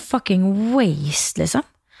 what a fucking waste, liksom.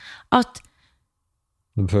 At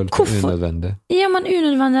det føles unødvendig. Ja, men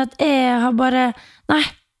unødvendig at jeg har bare, nei,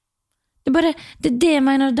 det det jeg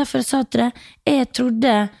mener, derfor jeg sa til det, jeg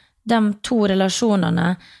trodde de 2 relasjonene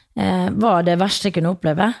var det verste jeg kunne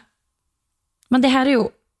oppleve. Men det her jo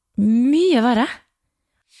mye verre.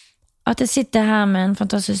 At jeg sitter her med en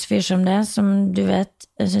fantastisk fyr som det, som du vet,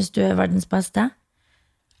 jeg synes du verdens beste.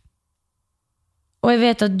 Og jeg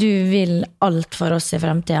vet at du vil alt for oss i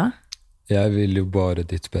fremtiden. Jeg vil jo bare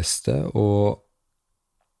ditt beste, og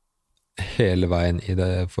hele veien i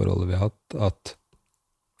det forholdet vi har hatt,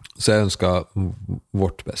 så jeg ønsket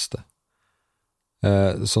vårt beste.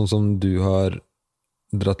 Sånn som du har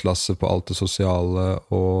dratt lasset på alt det sosiale,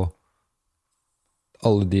 og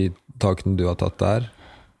alle de takene du har tatt der,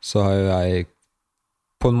 så har jeg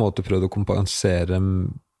på en måte prøvd å kompensere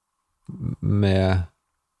med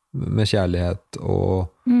kjærlighet, og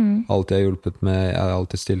alt jeg har hjulpet med, jeg har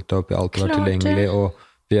alltid stilt opp, jeg har alltid vært tilgjengelig, og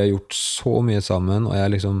vi har gjort så mye sammen, og jeg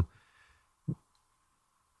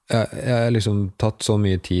har liksom tatt så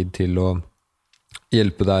mye tid til å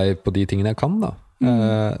hjelpe deg på de tingene jeg kan da.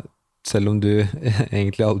 Selv om du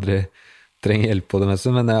egentlig aldri trenger hjelp på det meste,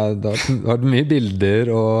 men det har vært mye bilder,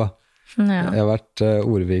 og jeg har vært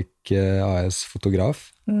Orvik AS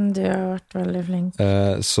fotograf. Du har vært veldig flink.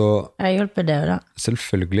 Så jeg hjelper det da.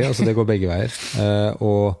 Selvfølgelig, altså det går begge veier.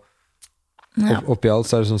 Og oppi alt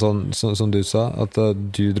så det sånn som du sa, at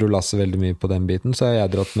du dro lasset veldig mye på den biten, så har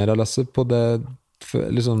jeg dratt mer av lasset på det,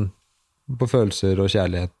 liksom, på følelser og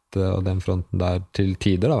kjærlighet og den fronten der, til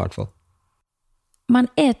tider da, i hvert fall.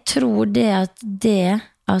 Men jeg tror det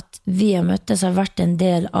at vi har møttes har vært en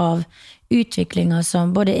del av utviklingen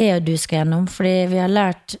som både jeg og du skal gjennom, fordi vi har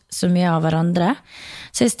lært så mye av hverandre.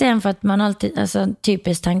 Så i stedet for at man alltid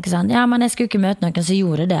typisk tenker sånn, ja, men jeg skulle ikke møte noen som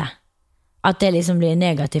gjorde det. At det liksom blir i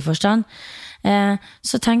negativ forstand.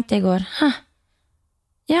 Så tenkte jeg i går,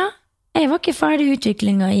 ja, jeg var ikke ferdig i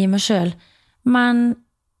utviklingen i meg selv, men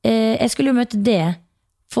jeg skulle jo møte det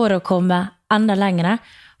for å komme enda lengre.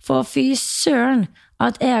 For fy søren,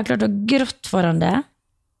 at jeg har klart å grått foran det,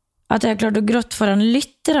 at jeg har klart å grått foran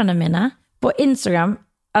lytterne mine på Instagram.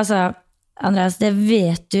 Altså, Andreas, det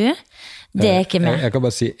vet du, det er ikke med. Jeg kan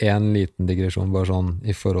bare si en liten digresjon, bare sånn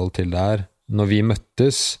i forhold til det her. Når vi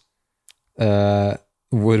møttes,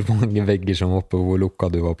 hvor mange vegger som var oppe, hvor lukka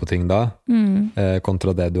du var på ting da,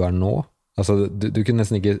 kontra det du er nå. Altså, du kunne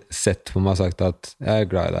nesten ikke sett på meg og sagt at jeg er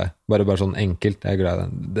glad i deg. Bare sånn enkelt, jeg er glad i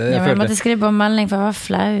deg. Jeg måtte skrive på en melding, for jeg var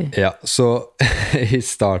flau. Ja, så i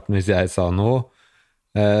starten, hvis jeg sa noe,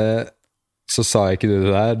 så sa ikke du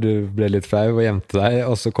det der, du ble litt flau og gjemte deg,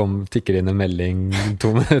 og så tikker inn en melding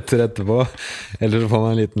 2 minutter etterpå, eller så får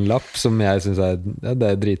man en liten lapp, som jeg synes det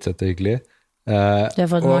er dritsett og hyggelig. Du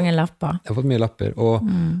har fått mange lapper. Jeg har fått mye lapper,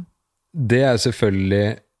 og det er selvfølgelig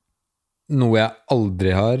noe jeg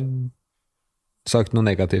aldri har sagt noe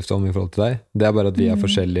negativt om i forhold til deg. Det er bare at vi er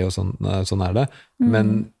forskjellige, og sånn er det. Men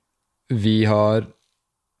vi har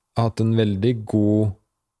hatt en veldig god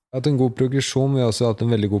progresjon, vi har også hatt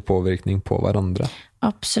en veldig god påvirkning på hverandre.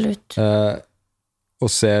 Absolutt. Og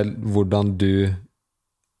se hvordan du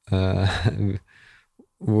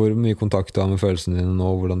hvor mye kontakt du har med følelsene dine nå,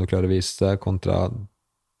 hvordan du klarer å vise det kontra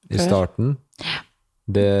i starten.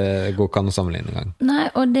 Det går ikke an å sammenligne en gang. Nei,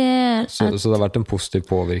 og så det har vært en positiv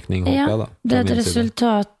påvirkning, håper jeg da. Det er et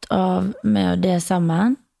resultat av med og det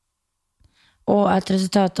sammen, og et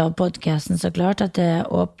resultat av podcasten, så klart, at det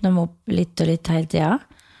åpner meg opp litt og litt hele tiden.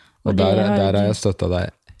 Og der har jeg støttet deg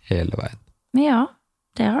hele veien. Ja,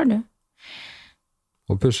 det har du.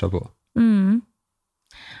 Og pushet på.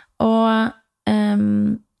 Og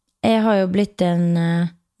jeg har jo blitt en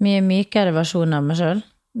mye mykere versjon av meg selv.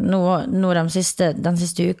 Nå den siste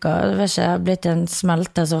uka, jeg har blitt en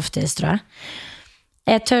smelta softis, tror jeg.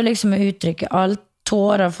 Jeg tør liksom å uttrykke alt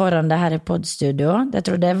tårer foran det her i poddstudio. Det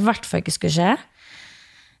tror jeg i hvert fall ikke skulle skje.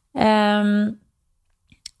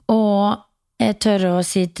 Og jeg tør å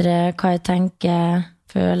si til deg hva jeg tenker,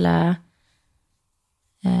 føler.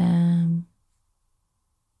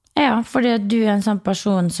 Ja, fordi at du er en sånn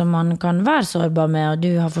person som man kan være sårbar med, og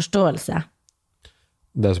du har forståelse.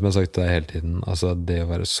 Det som jeg har sagt til deg hele tiden, altså det å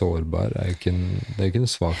være sårbar er jo ikke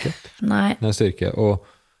en svakhet. Nei. Det er en styrke. Og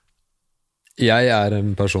jeg er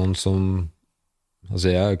en person som,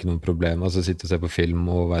 altså jeg har ikke noe problem, altså sitte og se på film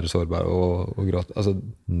og være sårbar og gråte, altså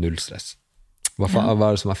null stress. Hva er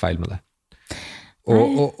det som er feil med det?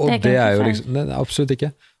 Og det er jo liksom, det er absolutt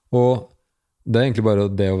ikke. Og det er egentlig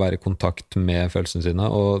bare det å være i kontakt med følelsene sine,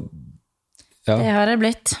 og ja. Det har jeg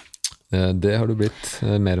blitt. Det har du blitt,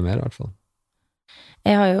 mer og mer i hvert fall.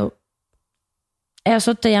 Jeg har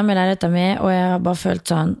sittet hjemme i leiligheten min, og jeg har bare følt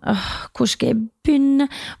sånn, hvor skal jeg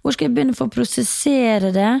begynne for å prosessere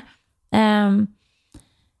det?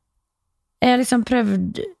 Jeg har liksom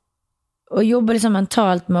prøvd å jobbe liksom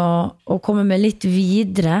mentalt med å komme meg litt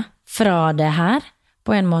videre fra det her,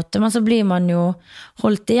 på en måte, men så blir man jo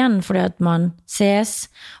holdt igjen fordi at man ses,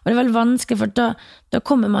 og det er veldig vanskelig, for da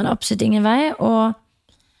kommer man absolutt ingen vei, og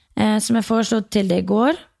som jeg foreslo til det i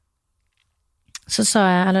går, så sa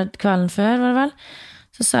jeg, eller kvelden før var det vel,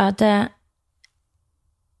 så sa jeg at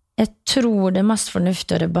jeg tror det mest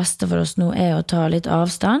fornuftige og det beste for oss nå er å ta litt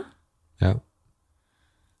avstand. Ja.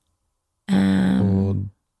 Og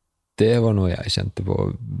det var noe jeg kjente på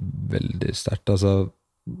veldig sterkt. Altså,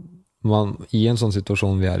 i en sånn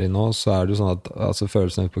situasjon vi er i nå, så er det jo sånn at altså,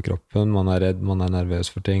 følelsene på kroppen, man er redd, man er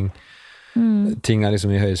nervøs for ting. Ting er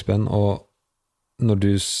liksom i høyspenn, og når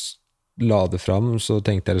du la det fram, så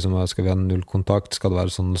tenkte jeg liksom, skal vi ha null kontakt, skal det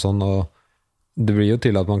være sånn og sånn, og det blir jo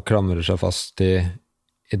til at man klamrer seg fast i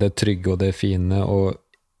det trygge og det fine, og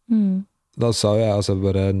da sa jeg altså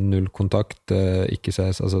bare null kontakt, ikke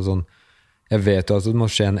ses, altså sånn, jeg vet jo at det må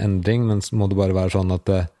skje en endring, men må det bare være sånn at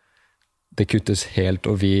det kuttes helt,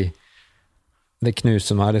 og det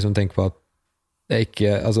knuser meg liksom, tenk på at det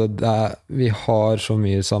ikke, altså vi har så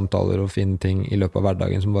mye samtaler og fine ting i løpet av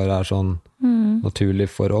hverdagen som bare er sånn naturlig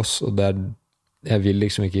for oss, og jeg vil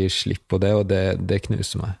liksom ikke gi slipp på det, og det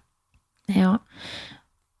knuser meg. Ja,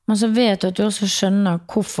 men så vet du at du også skjønner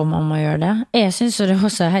hvorfor man må gjøre det. Jeg synes jo det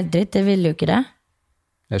også er helt dritt, jeg vil jo ikke det.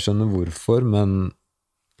 Jeg skjønner hvorfor, men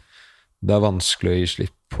det er vanskelig å gi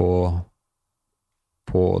slipp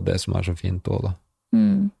på det som er så fint også, da.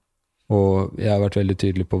 Og jeg har vært veldig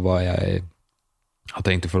tydelig på hva jeg har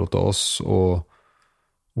tenkt I forhold til oss, og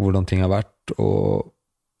hvordan ting har vært, og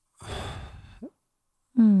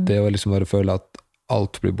det å liksom bare føle at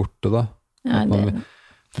alt blir borte da. Ja,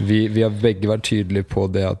 Vi har begge vært tydelige på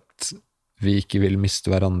det at vi ikke vil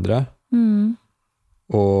miste hverandre.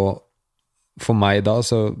 Og for meg da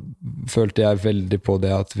så følte jeg veldig på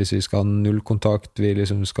det at hvis vi skal ha null kontakt, vi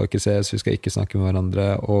liksom skal ikke ses, vi skal ikke snakke med hverandre,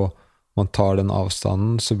 og man tar den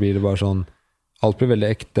avstanden, så blir det bare sånn, alt blir veldig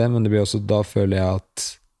ekte, men det blir også, da føler jeg at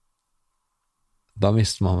da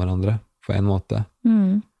mister man hverandre på en måte.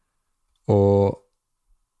 Og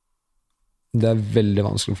det veldig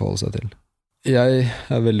vanskelig å forholde seg til. Jeg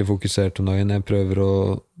veldig fokusert om dagen, jeg prøver å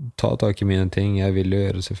ta tak I mine ting, jeg vil jo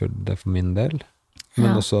gjøre selvfølgelig det for min del,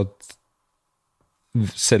 men også at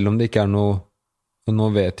selv om det ikke noe, og nå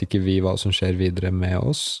vet ikke vi hva som skjer videre med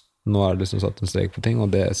oss, nå det liksom satt en strek på ting,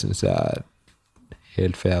 og det synes jeg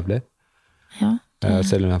helt for jævlig.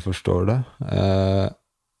 Selv om jeg forstår det.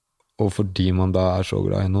 Og fordi man da så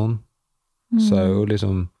glad I noen, så det jo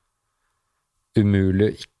liksom umulig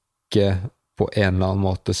å ikke på en eller annen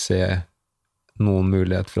måte se noen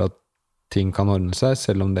mulighet for at ting kan ordne seg,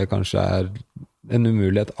 selv om det kanskje en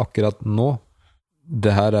umulighet akkurat nå.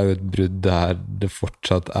 Det her jo et brudd der det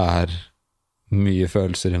fortsatt mye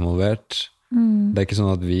følelser involvert. Det ikke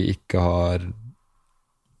sånn at vi ikke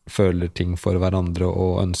føler ting for hverandre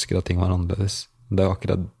og ønsker at ting var annerledes. Det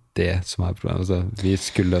akkurat det som problemet. Altså, vi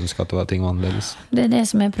skulle ønske at ting var annerledes. Det det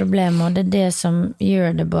som problemet, og det det som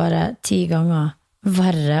gjør det bare 10 ganger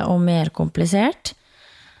verre og mer komplisert.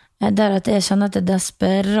 Det at jeg kjenner at jeg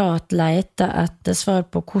desperat leter etter svar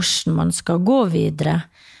på hvordan man skal gå videre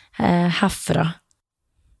herfra.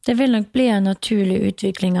 Det vil nok bli en naturlig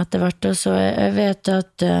utvikling etter hvert, og så jeg vet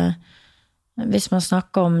at hvis man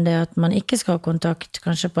snakker om det at man ikke skal ha kontakt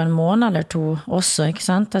kanskje på en måned eller 2 også, ikke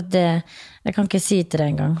sant? At jeg kan ikke si til deg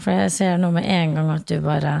en gang, for jeg ser nå med en gang at du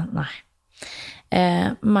bare, nei.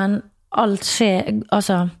 Men alt skjer,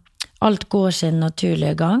 altså alt går sin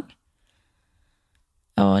naturlige gang,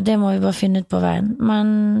 og det må vi bare finne ut på veien. Men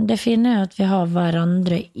det fine at vi har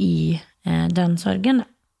hverandre I den sorgen.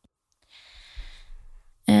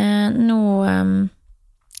 Nå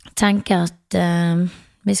tenker jeg at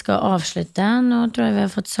vi skal avslutte. Nå tror jeg vi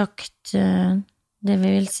har fått sagt det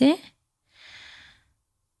vi vil si.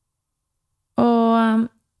 Og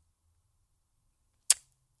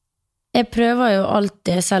jeg prøver jo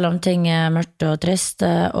alltid, selv om ting mørkt og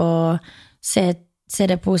triste, å se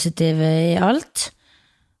det positive I alt.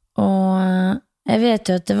 Og jeg vet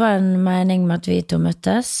jo at det var en mening med at vi 2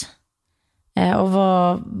 møttes. Og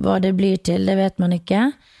hva det blir til, det vet man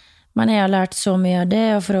ikke. Men jeg har lært så mye av det,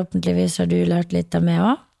 og forhåpentligvis har du lært litt av meg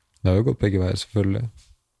også. Det har jo gått begge veier, selvfølgelig.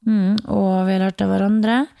 Og vi har lært av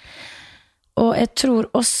hverandre. Og jeg tror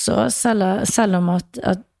også, selv om at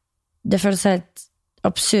det føles helt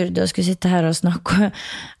absurd å skulle sitte her og snakke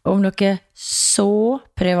om noe så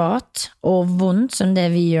privat og vondt som det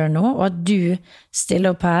vi gjør nå, og at du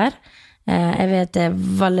stiller opp her. Jeg vet det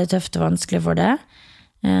veldig tøft og vanskelig for deg.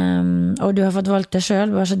 Og du har fått valgt det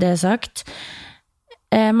selv, bare så det sagt.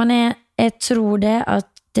 Men jeg tror det at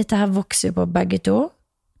dette her vokser på begge 2.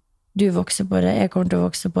 Du vokser på det, jeg kommer til å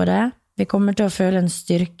vokse på det. Vi kommer til å føle en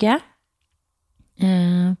styrke.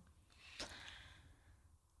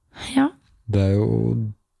 Ja. Det jo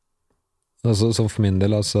altså, som for min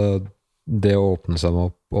del, altså det å åpne seg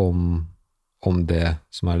opp om det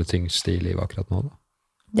som det tyngste I livet akkurat nå da.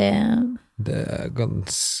 Det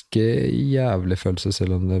ganske jævlig følelse,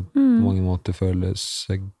 selv om det på mange måter føles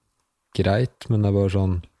greit, men det bare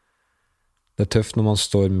sånn, det tøft når man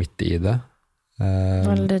står midt I det.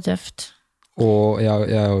 Veldig tøft. Og jeg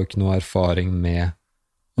har jo ikke noe erfaring med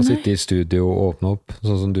å sitte I studio og åpne opp,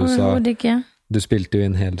 sånn som du sa. Du spilte jo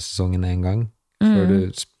inn hele sesongen en gang, før du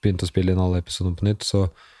begynte å spille inn alle episoder på nytt, så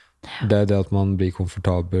det det at man blir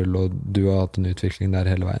komfortabel, og du har hatt en utvikling der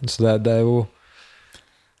hele veien. Så det jo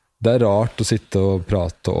det rart å sitte og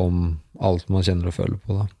prate om alt man kjenner og føler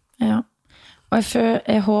på da. Ja, og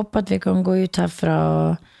jeg håper at vi kan gå ut herfra,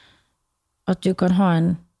 og at du kan ha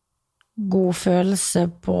en god følelse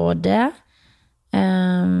på det.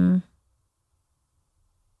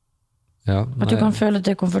 At du kan føle at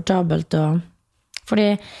det komfortabelt, fordi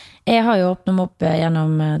jeg har jo åpnet meg opp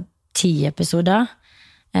gjennom 10 episoder.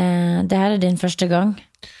 Det her din første gang,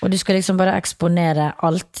 og du skal liksom bare eksponere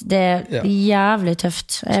alt. Det jævlig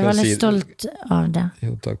tøft. Jeg veldig stolt av det.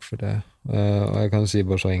 Jo, takk for det. Og jeg kan si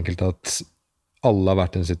bare så enkelt at alle har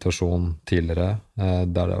vært I en situasjon tidligere der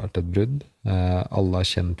det har vært et brudd. Alle har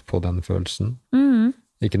kjent på den følelsen.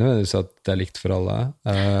 Ikke nødvendigvis at det likt for alle.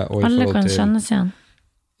 Og alle kan kjennes igjen.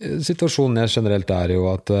 Situasjonen jeg generelt jo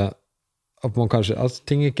at at man kanskje, at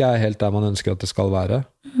ting ikke er helt der man ønsker at det skal være,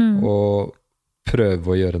 og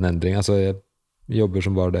prøve å gjøre en endring. Altså, jeg jobber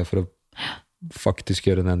som bare det for å faktisk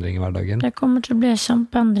gjøre en endring i hverdagen. Det kommer til å bli en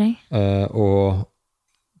kjempeendring. Og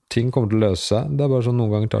ting kommer til å løse seg. Det er bare sånn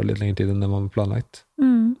noen ganger tar det litt lengre tid enn det man har planlagt.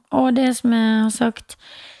 Og det som jeg har sagt,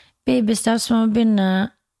 baby steps må begynne,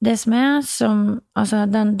 det som altså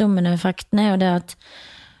den dominoeffekten er jo det at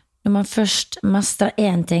når man først mestrer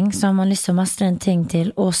en ting, så har man lyst til å mestre en ting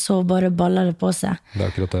til, og så bare baller det på seg. Det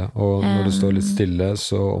er akkurat det. Og når det står litt stille,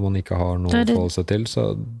 så om man ikke har noe å forholde seg til, så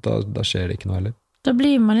da skjer det ikke noe heller. Da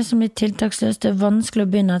blir man liksom litt tiltaksløs. Det er vanskelig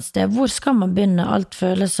å begynne et sted. Hvor skal man begynne? Alt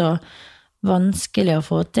føles så vanskelig å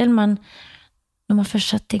få til, men når man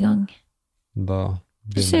først setter i gang, da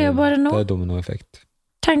begynner det er dominoeffekt.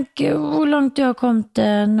 Tenk hvor langt du har kommet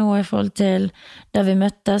nå i forhold til da vi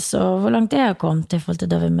møttes, og hvor langt jeg har kommet i forhold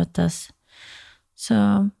til da vi møttes. Så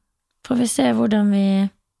får vi se hvordan vi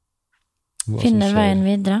finner veien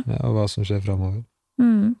videre. Ja, og hva som skjer fremover.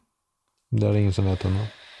 Det er det ingen som vet ennå.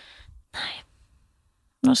 Nei.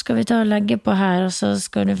 Nå skal vi ta og legge på her, og så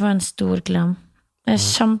skal du få en stor klem. Jeg er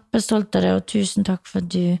kjempestolt av deg, og tusen takk for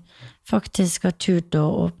at du faktisk har turt å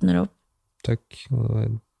åpne det opp. Takk, og det var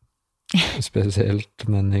spesielt,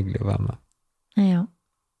 men hyggelig å være med. Ja.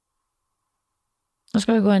 Nå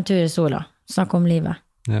skal vi gå en tur i sola. Snakke om livet.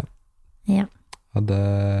 Ja. Ha det.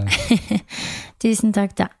 Tusen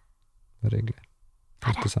takk da. Det var hyggelig.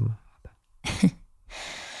 Takk det samme.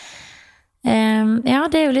 Ja,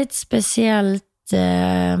 det er jo litt spesielt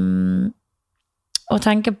å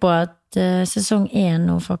tenke på at sesong 1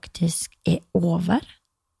 nå faktisk er over.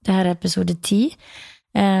 Dette er episode 10.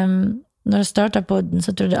 Når jeg startet podden,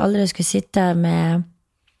 så trodde jeg aldri jeg skulle sitte her med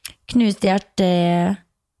knust hjerte i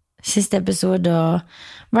siste episode, og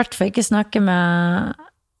i hvert fall ikke snakke med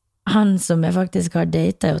han som jeg faktisk har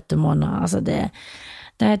datet i 8 måneder. Altså det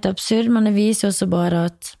er helt absurd, men det viser også bare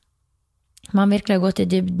at man virkelig har gått i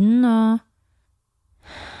dybden, og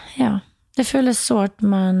ja, det føles sårt,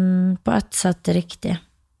 men på ett sett riktig.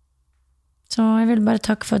 Så jeg vil bare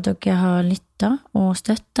takke for at dere har lyttet og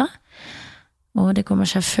støttet. Og det kommer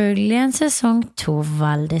selvfølgelig en sesong 2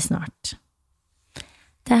 veldig snart.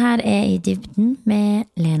 Det her er I dybden med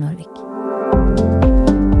Lene Orvik.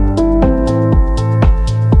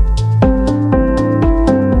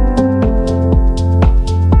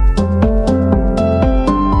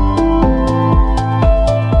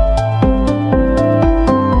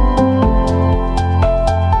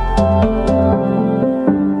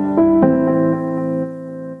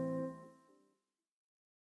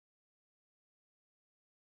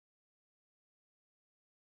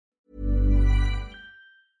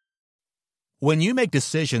 When you make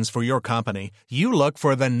decisions for your company, you look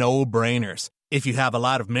for the no-brainers. If you have a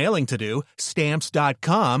lot of mailing to do,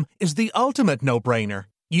 Stamps.com is the ultimate no-brainer.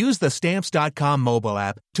 Use the Stamps.com mobile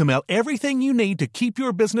app to mail everything you need to keep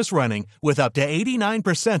your business running with up to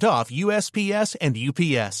 89% off USPS and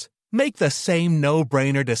UPS. Make the same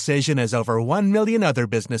no-brainer decision as over 1 million other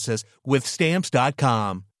businesses with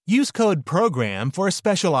Stamps.com. Use code PROGRAM for a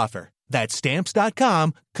special offer. That's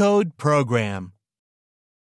Stamps.com, code PROGRAM.